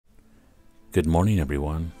Good morning,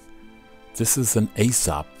 everyone. This is an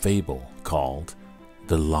Aesop fable called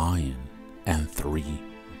The Lion and Three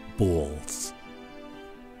Bulls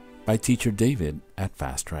by Teacher David at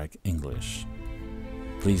Fast Track English.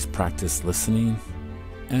 Please practice listening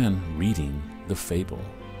and reading the fable.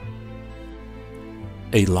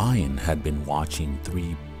 A lion had been watching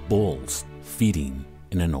three bulls feeding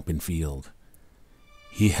in an open field.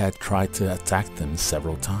 He had tried to attack them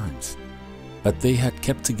several times, but they had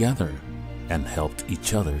kept together and helped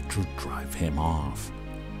each other to drive him off.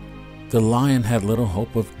 The lion had little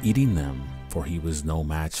hope of eating them, for he was no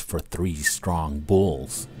match for three strong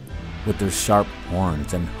bulls with their sharp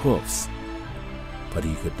horns and hoofs. But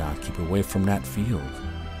he could not keep away from that field,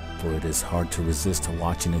 for it is hard to resist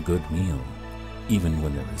watching a good meal, even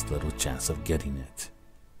when there is little chance of getting it.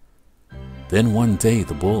 Then one day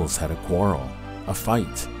the bulls had a quarrel, a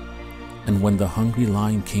fight, and when the hungry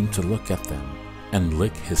lion came to look at them and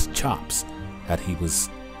lick his chops,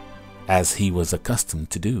 as he was accustomed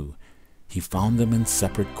to do, he found them in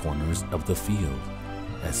separate corners of the field,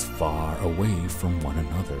 as far away from one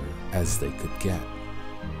another as they could get.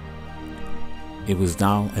 It was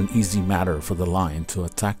now an easy matter for the lion to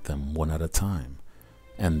attack them one at a time,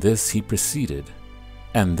 and this he proceeded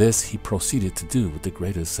to do with the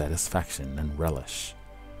greatest satisfaction and relish.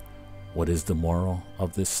 What is the moral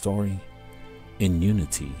of this story? In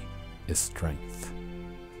unity is strength.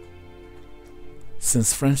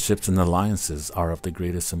 Since friendships and alliances are of the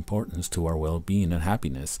greatest importance to our well-being and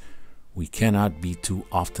happiness, we cannot be too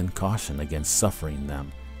often cautioned against suffering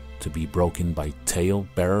them to be broken by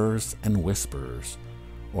tale-bearers and whisperers,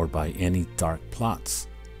 or by any dark plots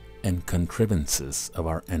and contrivances of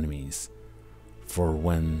our enemies. For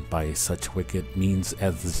when by such wicked means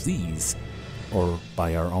as these, or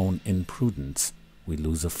by our own imprudence, we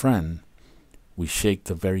lose a friend, we shake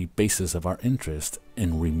the very basis of our interest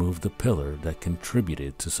and remove the pillar that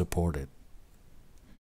contributed to support it.